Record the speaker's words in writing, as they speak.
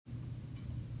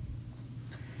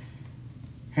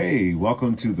Hey,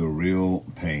 welcome to The Real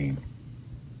Pain.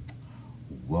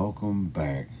 Welcome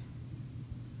back.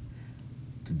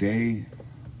 Today,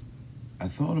 I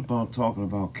thought about talking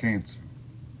about cancer,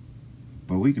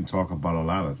 but we can talk about a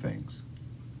lot of things.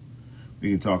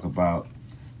 We can talk about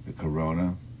the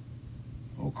corona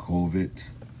or COVID,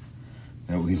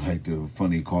 that we like to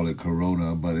funny call it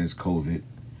corona, but it's COVID.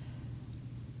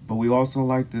 But we also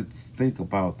like to think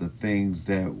about the things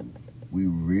that we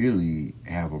really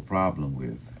have a problem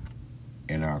with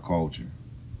in our culture.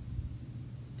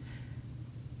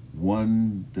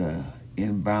 One, the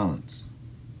imbalance.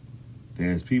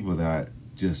 There's people that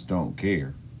just don't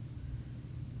care.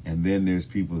 And then there's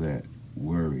people that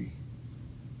worry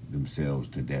themselves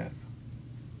to death.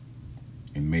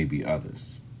 And maybe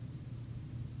others.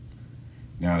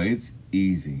 Now, it's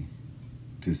easy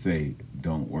to say,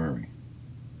 don't worry.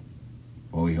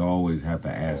 But we always have to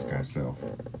ask ourselves,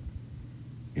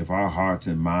 if our hearts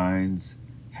and minds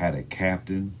had a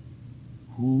captain,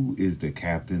 who is the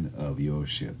captain of your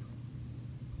ship?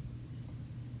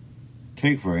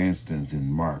 Take, for instance, in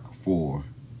Mark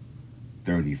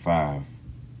 4:35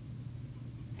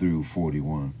 through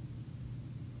 41.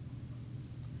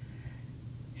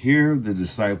 Here the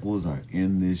disciples are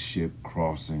in this ship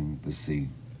crossing the sea.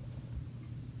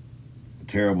 A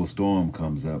terrible storm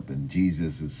comes up and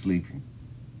Jesus is sleeping.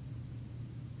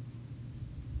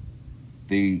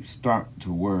 They start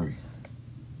to worry.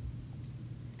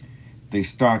 They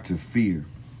start to fear.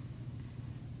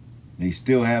 They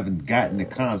still haven't gotten the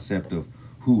concept of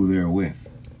who they're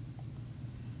with.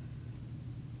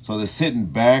 So they're sitting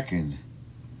back and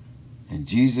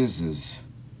Jesus is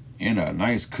in a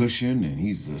nice cushion and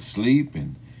he's asleep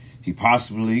and he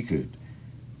possibly could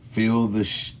feel the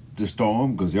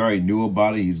storm because he already knew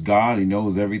about it. He's God. He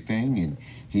knows everything and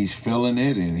he's feeling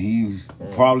it and he's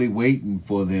probably waiting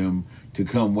for them to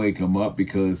come wake him up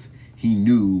because he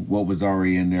knew what was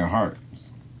already in their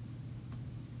hearts.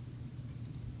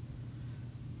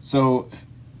 So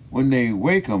when they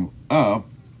wake him up,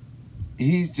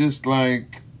 he's just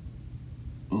like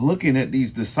looking at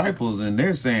these disciples and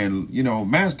they're saying,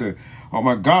 Master, oh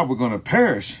my God, we're going to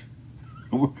perish.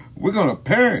 We're going to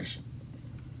perish.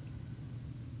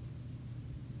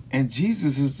 And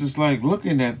Jesus is just like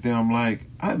looking at them like,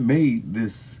 I made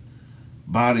this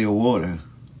body of water.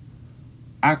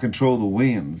 I control the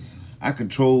winds. I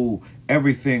control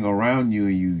everything around you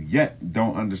and you yet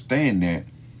don't understand that.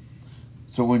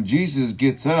 So when Jesus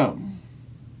gets up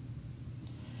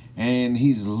and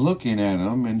he's looking at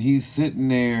them and he's sitting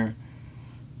there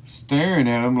staring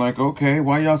at them like, okay,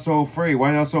 why y'all so afraid?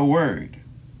 Why y'all so worried?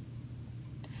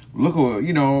 Look what,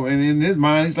 and in his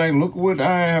mind, he's like, look what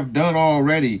I have done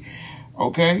already.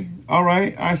 Okay, all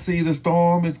right, I see the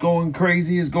storm. It's going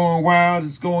crazy. It's going wild.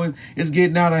 It's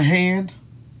getting out of hand.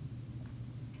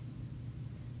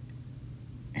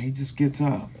 And he just gets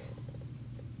up.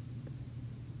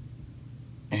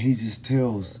 And he just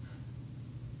tells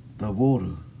the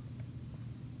water,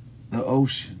 the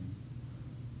ocean,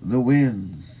 the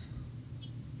winds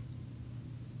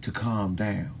to calm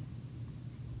down.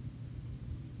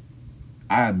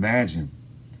 I imagine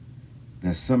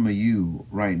that some of you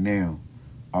right now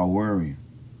are worrying.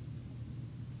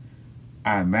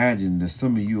 I imagine that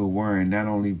some of you are worrying not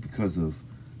only because of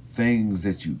things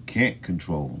that you can't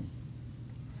control,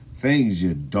 things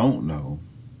you don't know,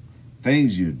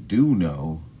 things you do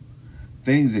know,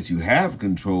 things that you have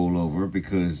control over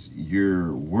because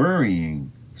you're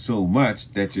worrying so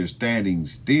much that you're standing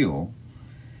still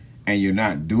and you're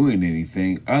not doing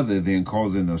anything other than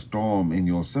causing a storm in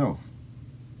yourself.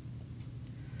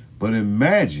 But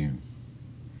imagine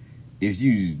if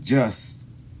you just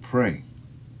pray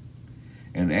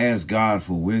and ask God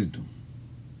for wisdom.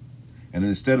 And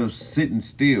instead of sitting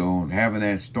still and having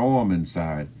that storm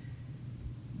inside,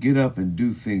 get up and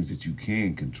do things that you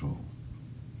can control.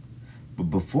 But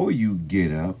before you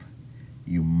get up,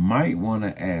 you might want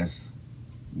to ask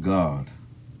God.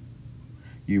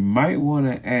 You might want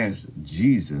to ask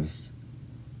Jesus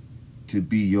to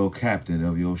be your captain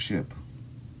of your ship.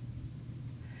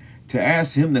 To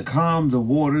ask him to calm the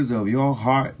waters of your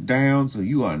heart down so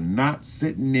you are not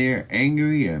sitting there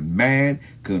angry and mad,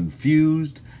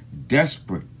 confused,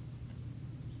 desperate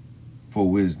for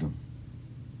wisdom.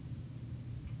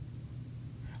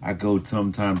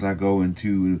 Sometimes I go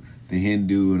into the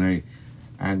Hindu and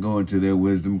I go into their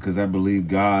wisdom because I believe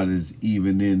God is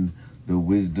even in the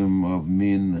wisdom of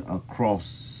men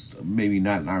across, maybe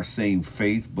not in our same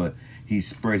faith, but he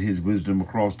spread his wisdom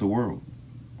across the world.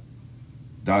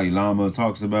 Dalai Lama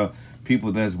talks about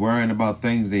people that's worrying about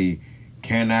things they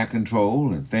cannot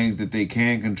control and things that they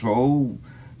can control,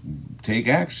 take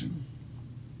action.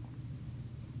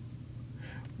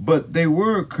 But they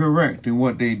were correct in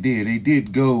what they did. They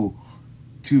did go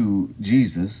to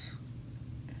Jesus,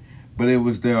 but it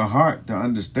was their heart to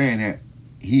understand that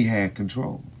he had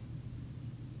control.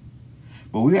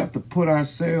 But we have to put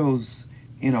ourselves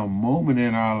in a moment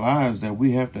in our lives that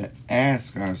we have to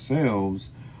ask ourselves,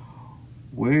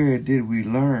 where did we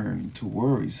learn to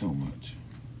worry so much?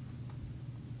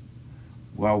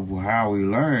 Well, how we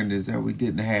learned is that we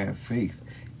didn't have faith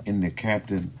in the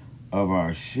captain of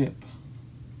our ship.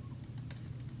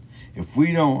 If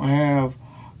we don't have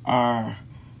our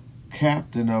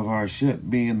captain of our ship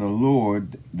being the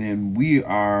Lord, then we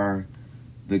are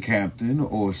the captain,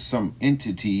 or some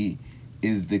entity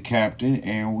is the captain,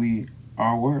 and we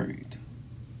are worried.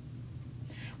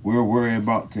 We're worried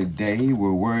about today.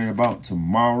 We're worried about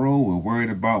tomorrow. We're worried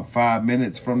about 5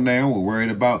 minutes from now. We're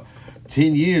worried about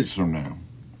 10 years from now.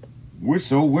 We're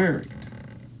so worried.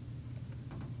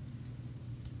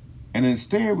 And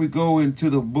instead we go into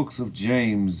the books of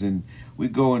James, and we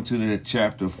go into the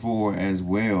chapter 4 as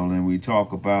well, and we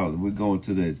go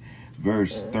into the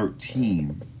verse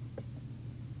 13.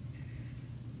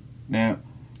 Now,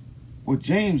 what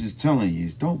James is telling you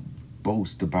is don't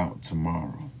boast about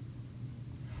tomorrow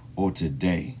or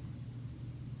today.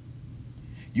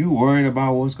 You worried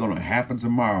about what's going to happen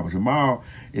tomorrow. Tomorrow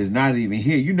is not even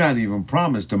here. You're not even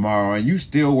promised tomorrow, and you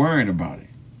still worrying about it.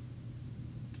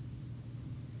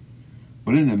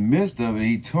 But in the midst of it,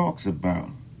 he talks about,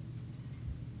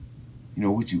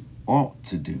 what you ought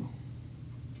to do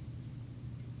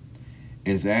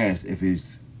is ask if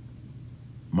it's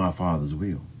my Father's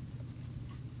will.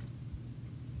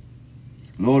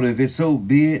 Lord, if it's so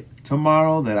be it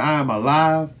tomorrow that I am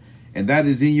alive and that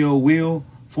is in your will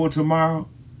for tomorrow,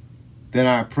 then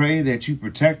I pray that you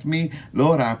protect me.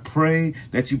 Lord, I pray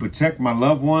that you protect my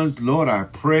loved ones. Lord, I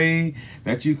pray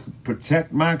that you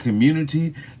protect my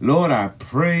community. Lord, I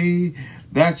pray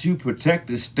that you protect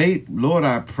the state. Lord,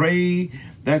 I pray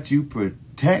that you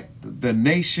protect the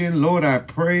nation. Lord, I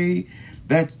pray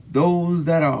that those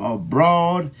that are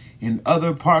abroad in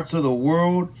other parts of the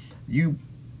world, you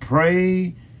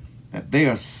pray that they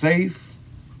are safe.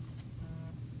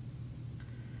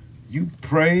 You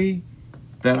pray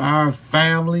that our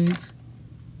families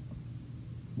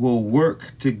will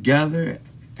work together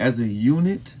as a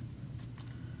unit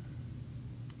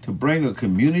to bring a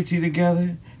community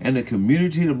together, and the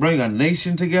community to bring a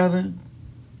nation together.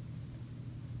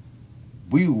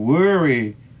 We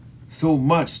worry so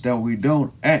much that we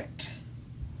don't act.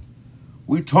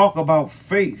 We talk about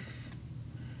faith,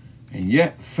 and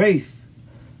yet faith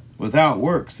without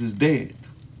works is dead.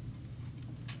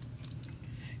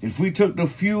 If we took the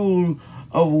fuel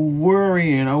of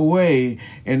worrying away,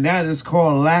 and that is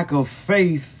called lack of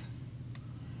faith,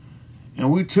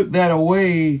 and we took that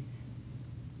away,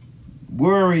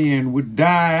 worrying would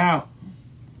die out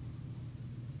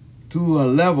to a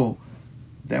level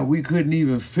that we couldn't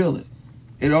even feel it.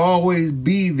 It'd always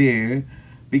be there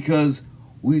because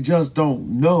we just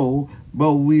don't know,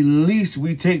 but at least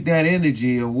we take that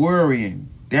energy of worrying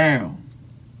down.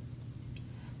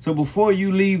 So before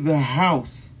you leave the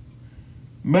house,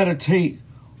 meditate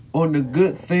on the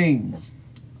good things,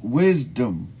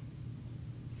 wisdom.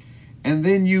 And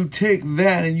then you take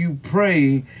that and you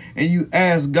pray and you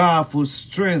ask God for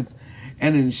strength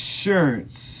and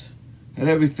insurance that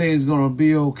everything's going to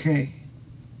be okay.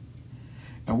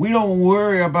 And we don't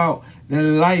worry about the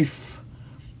life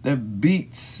that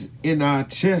beats in our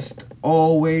chest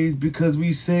always, because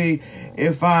we say,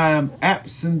 if I am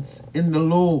absent in the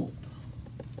Lord,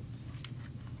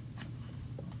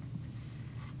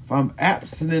 if I'm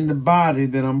absent in the body,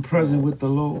 then I'm present with the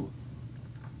Lord.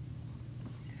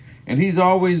 And he's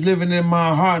always living in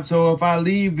my heart. So if I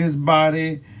leave this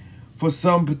body for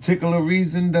some particular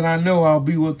reason, then I know I'll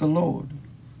be with the Lord.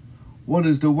 What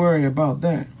is the worry about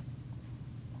that?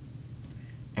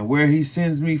 And where he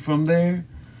sends me from there,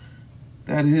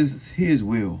 that is his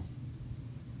will.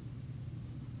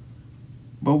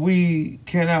 But we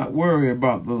cannot worry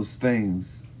about those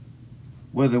things,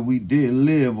 whether we did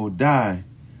live or die.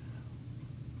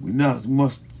 We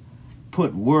must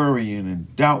put worrying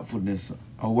and doubtfulness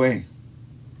away,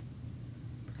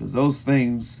 because those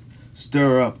things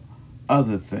stir up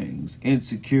other things: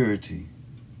 insecurity,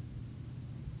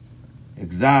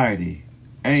 anxiety,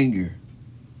 anger,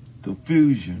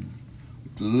 confusion,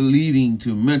 leading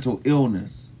to mental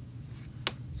illness.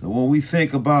 So when we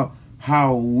think about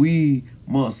how we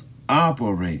must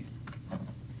operate,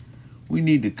 we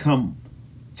need to come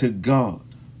to God.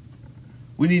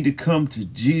 We need to come to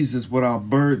Jesus with our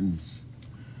burdens.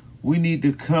 We need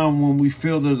to come when we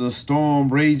feel there's a storm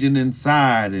raging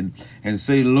inside and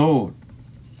say, Lord,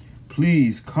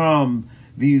 please calm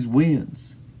these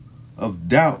winds. of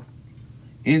doubt,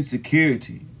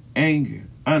 insecurity, anger,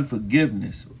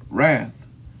 unforgiveness, wrath.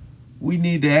 We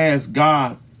need to ask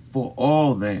God for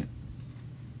all that,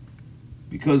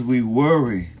 because we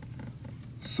worry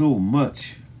so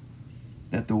much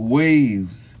that the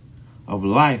waves of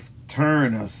life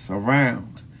turn us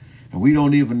around and we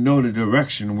don't even know the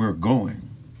direction we're going.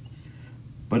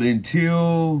 But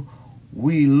until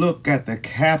we look at the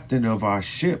captain of our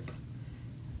ship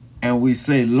and we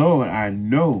say, Lord, I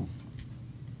know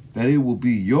that it will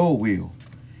be your will,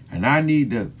 and I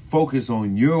need to focus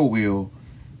on your will,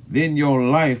 then your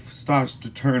life starts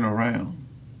to turn around.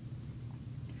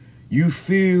 You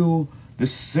feel the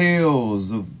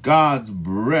sails of God's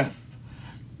breath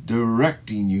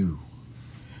directing you.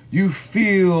 You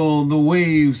feel the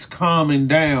waves calming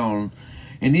down,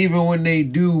 and even when they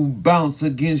do bounce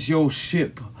against your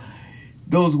ship,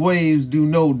 those waves do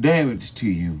no damage to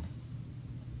you.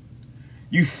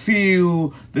 You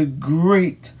feel the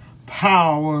great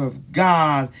power of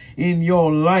God in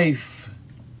your life,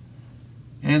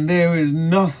 and there is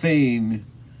nothing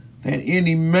that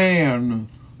any man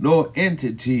nor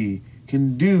entity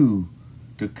can do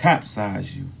to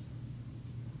capsize you,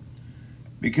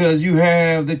 because you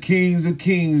have the kings of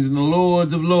kings and the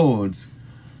lords of lords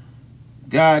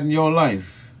guiding your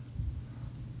life,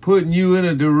 putting you in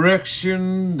a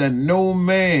direction that no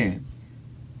man,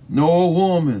 nor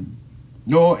woman,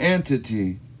 nor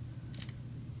entity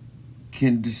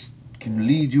can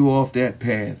lead you off that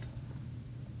path,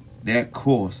 that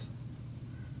course.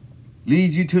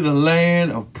 Lead you to the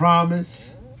land of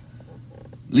promise,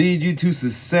 lead you to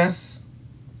success,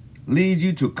 lead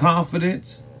you to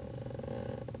confidence,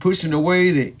 pushing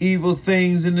away the evil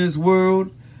things in this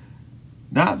world.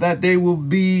 Not that they will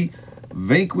be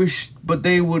vanquished, but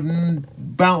they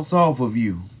wouldn't bounce off of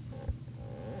you.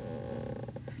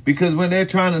 Because when they're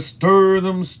trying to stir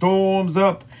them storms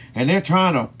up and they're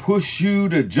trying to push you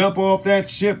to jump off that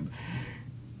ship,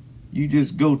 you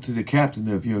just go to the captain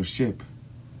of your ship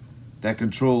that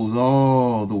controls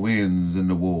all the winds and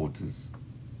the waters.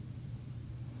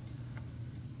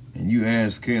 And you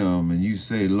ask him and you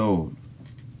say, Lord,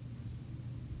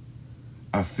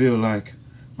 I feel like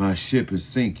my ship is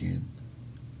sinking.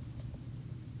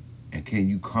 And can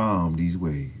you calm these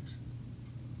waves?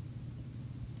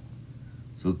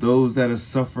 So those that are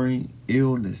suffering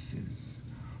illnesses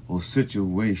or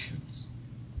situations,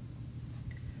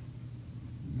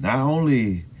 not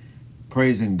only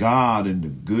praising God in the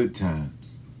good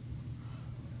times,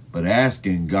 but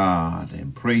asking God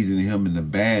and praising him in the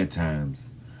bad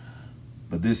times.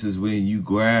 But this is when you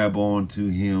grab onto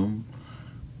him.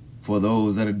 For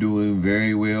those that are doing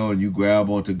very well, and you grab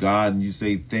onto God and you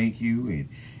say thank you,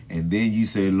 and then you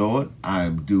say, Lord,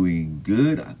 I'm doing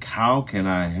good. How can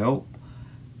I help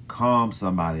calm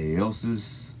somebody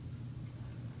else's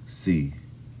sea?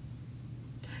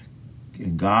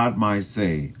 And God might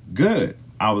say, good,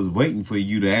 I was waiting for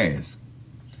you to ask,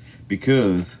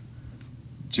 because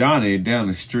Johnny down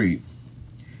the street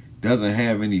doesn't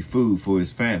have any food for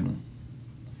his family.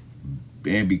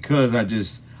 And because I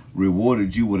just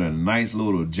rewarded you with a nice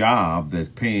little job that's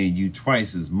paying you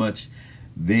twice as much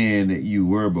than you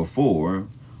were before,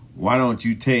 why don't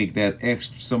you take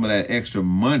some of that extra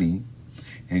money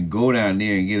and go down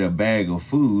there and get a bag of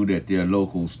food at their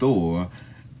local store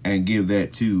and give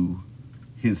that to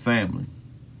his family?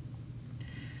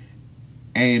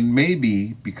 And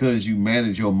maybe because you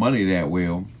manage your money that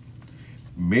well,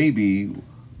 maybe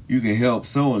you can help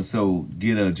so-and-so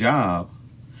get a job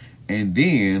and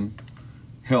then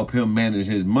help him manage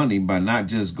his money by not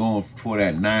just going for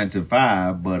that 9 to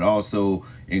 5, but also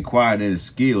inquiring his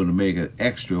skill to make it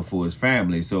extra for his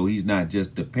family, so he's not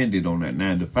just dependent on that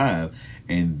 9 to 5.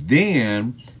 And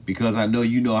then, because I know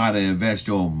you know how to invest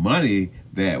your money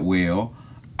that well,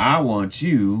 I want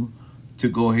you to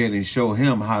go ahead and show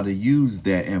him how to use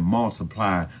that and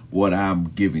multiply what I'm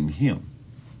giving him.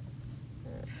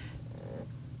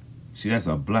 See, that's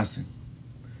a blessing,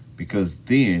 because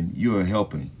then you're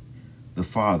helping the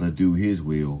Father do his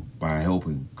will by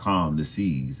helping calm the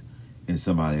seas in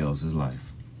somebody else's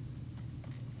life.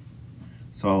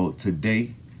 So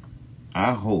today,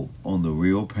 I hope on the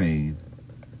real pain,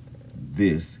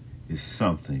 this is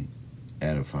something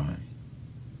edifying.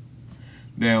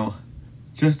 Now,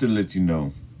 just to let you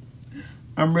know,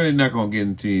 I'm really not going to get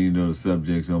into any of those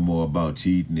subjects no more about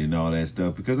cheating and all that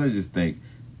stuff, because I just think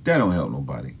that don't help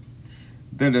nobody.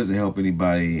 That doesn't help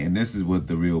anybody, and this is what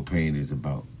the real pain is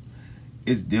about.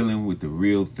 It's dealing with the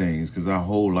real things, because our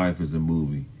whole life is a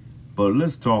movie. But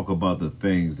let's talk about the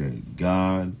things that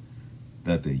God,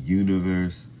 that the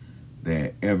universe,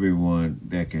 that everyone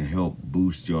that can help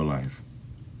boost your life.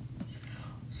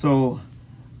 So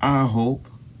I hope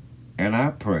and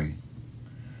I pray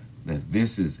that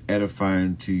this is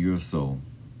edifying to your soul.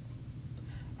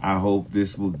 I hope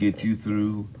this will get you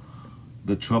through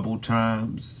the troubled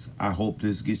times. I hope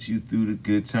this gets you through the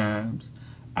good times.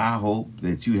 I hope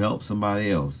that you help somebody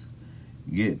else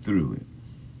get through it.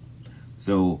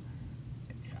 So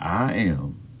I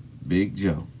am Big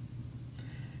Joe,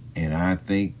 and I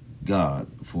thank God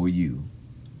for you.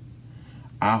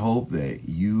 I hope that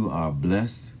you are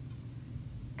blessed,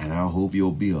 and I hope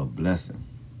you'll be a blessing.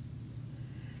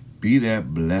 Be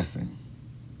that blessing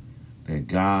that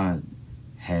God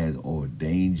has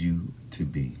ordained you to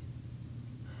be.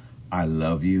 I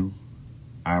love you.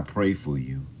 I pray for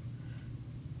you.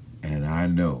 And I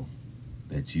know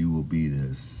that you will be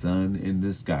the sun in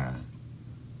the sky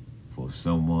for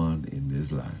someone in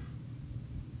this life.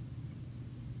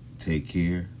 Take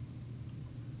care.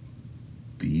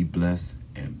 Be blessed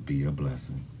and be a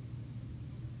blessing.